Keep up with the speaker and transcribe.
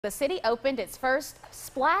The city opened its first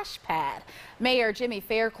splash pad. Mayor Jimmy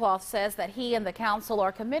Faircloth says that he and the council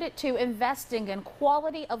are committed to investing in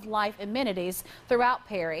quality of life amenities throughout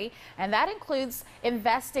Perry, and that includes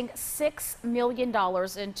investing $6 million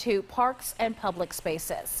into parks and public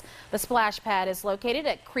spaces. The splash pad is located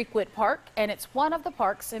at Creekwood Park, and it's one of the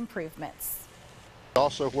park's improvements.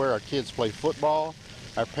 Also where our kids play football,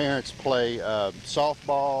 our parents play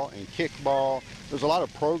softball and kickball. There's a lot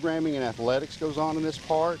of programming and athletics goes on in this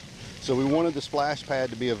park. So we wanted the splash pad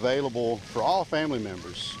to be available for all family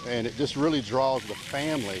members. And it just really draws the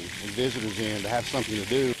family and visitors in to have something to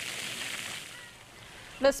do.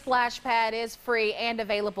 The splash pad is free and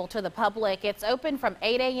available to the public. It's open from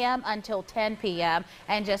 8 a.m. until 10 p.m.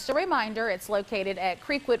 And just a reminder, it's located at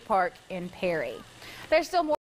Creekwood Park in Perry. There's still more